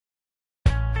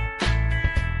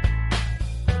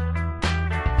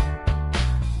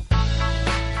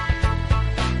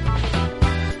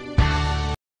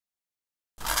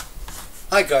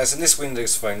Hi guys, in this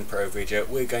Windows Phone Pro video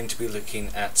we're going to be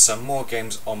looking at some more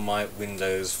games on my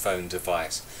Windows Phone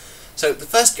device. So the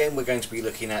first game we're going to be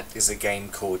looking at is a game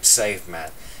called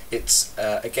Saveman. It's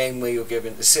a game where you're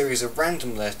given a series of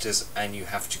random letters and you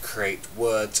have to create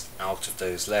words out of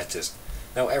those letters.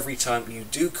 Now every time you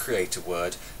do create a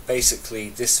word, basically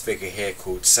this figure here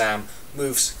called Sam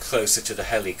moves closer to the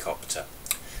helicopter.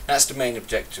 That's the main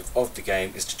objective of the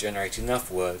game, is to generate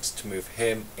enough words to move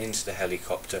him into the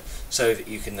helicopter so that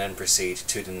you can then proceed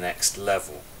to the next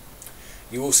level.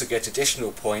 You also get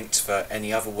additional points for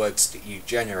any other words that you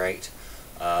generate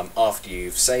after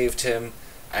you've saved him,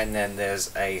 and then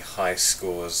there's a high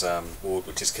scores board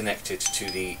which is connected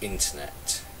to the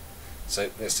internet.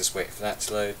 So let's just wait for that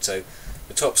to load. So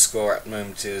the top score at the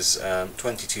moment is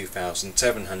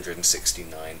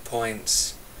 22,769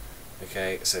 points.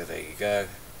 Okay, so there you go.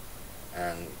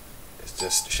 And let's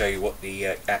just show you what the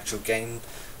actual game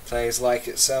play is like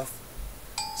itself.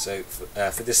 So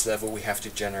for this level we have to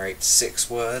generate 6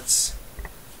 words.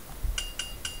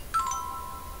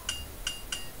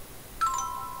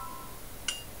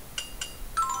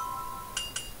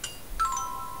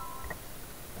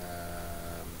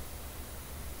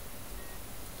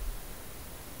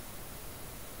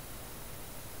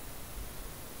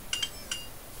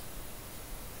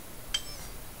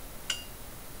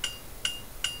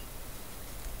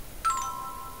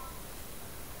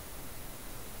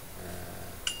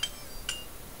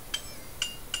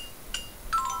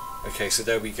 Okay, so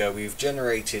there we go, we've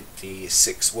generated the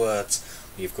 6 words,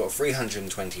 we've got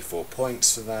 324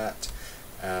 points for that.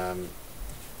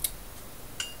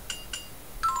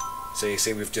 So you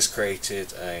see we've just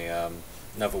created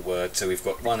another word, so we've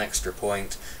got 1 extra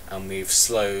point, and we've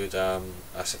slowed, I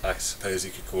suppose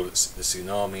you could call it the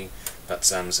tsunami, but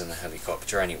Sam's in a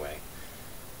helicopter anyway.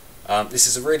 This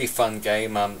is a really fun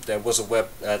game. There is a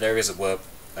web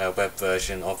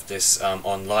version of this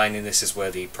online, and this is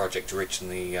where the project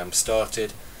originally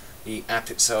started. The app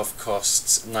itself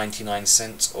costs 99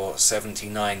 cents or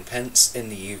 79 pence in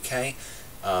the UK.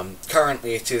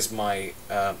 Currently it is my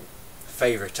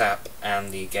favourite app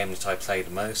and the game that I play the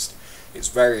most. It's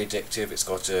very addictive, it's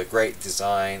got a great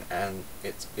design, and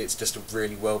it's just a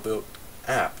really well built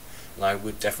app, and I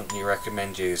would definitely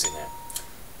recommend using it.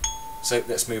 So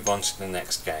let's move on to the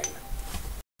next game.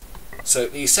 So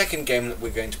the second game that we're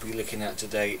going to be looking at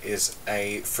today is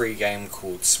a free game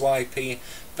called Swipy.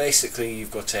 Basically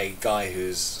you've got a guy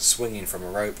who's swinging from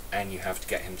a rope and you have to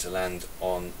get him to land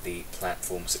on the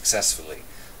platform successfully.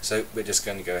 So we're just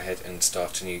going to go ahead and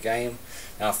start a new game.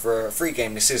 Now for a free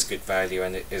game this is good value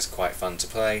and it is quite fun to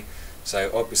play. So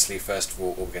obviously first of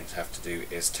all we're going to have to do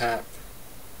is tap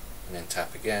and then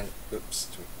tap again.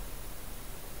 Oops.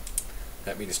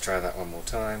 Let me just try that one more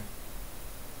time.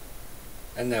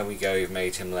 And there we go, we've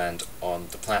made him land on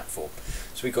the platform.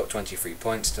 So we got 23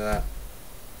 points to that,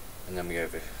 and then we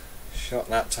overshot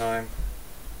that time,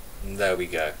 and there we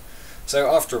go.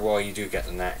 So after a while you do get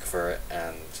the knack for it,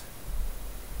 and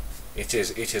it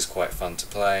is quite fun to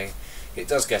play. It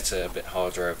does get a bit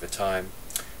harder over time,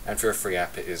 and for a free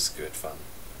app it is good fun.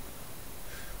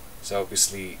 So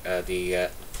obviously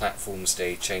the platforms,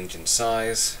 they change in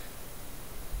size.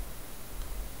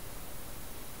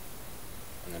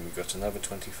 And then we've got another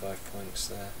 25 points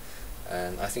there,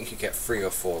 and I think you get 3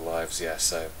 or 4 lives, yeah,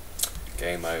 so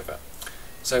game over.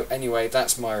 So anyway,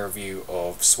 that's my review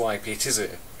of Swipy. It is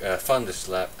a fun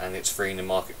little app and it's free in the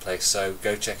marketplace, so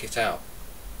go check it out.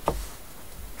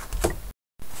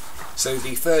 So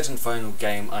the third and final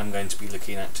game I'm going to be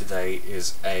looking at today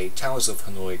is a Towers of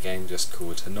Hanoi game just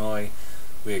called Hanoi.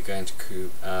 We're going to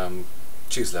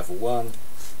choose level 1.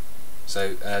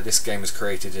 So this game is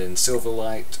created in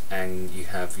Silverlight, and you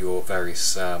have your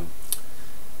various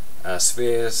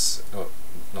spheres, or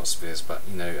not spheres, but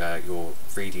you know, your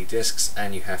 3D discs,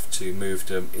 and you have to move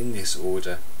them in this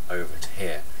order over to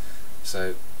here.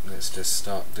 So let's just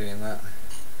start doing that.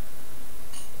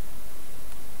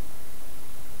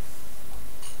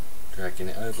 Dragging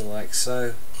it over like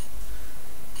so.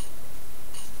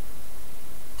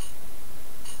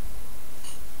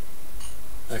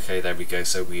 Okay, there we go,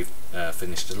 so we've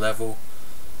finished the level.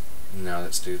 Now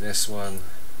let's do this one.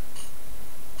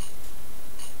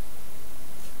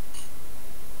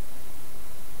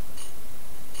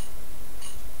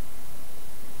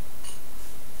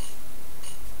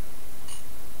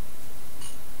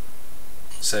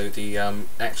 So the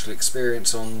actual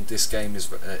experience on this game is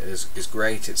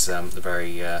great. It's a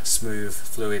very smooth,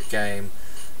 fluid game.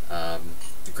 The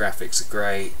graphics are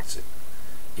great.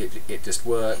 It just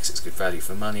works, it's good value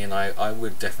for money, and I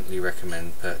would definitely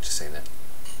recommend purchasing it.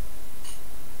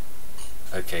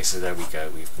 Okay, so there we go,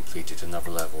 we've completed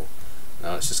another level.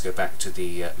 Now let's just go back to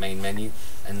the main menu,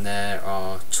 and there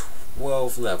are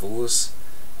 12 levels,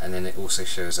 and then it also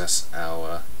shows us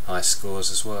our high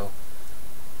scores as well.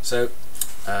 So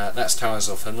that's Towers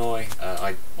of Hanoi.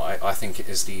 I think it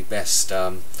is the best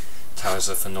Towers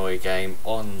of Hanoi game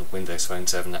on Windows Phone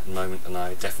 7 at the moment, and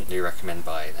I definitely recommend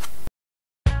buying it.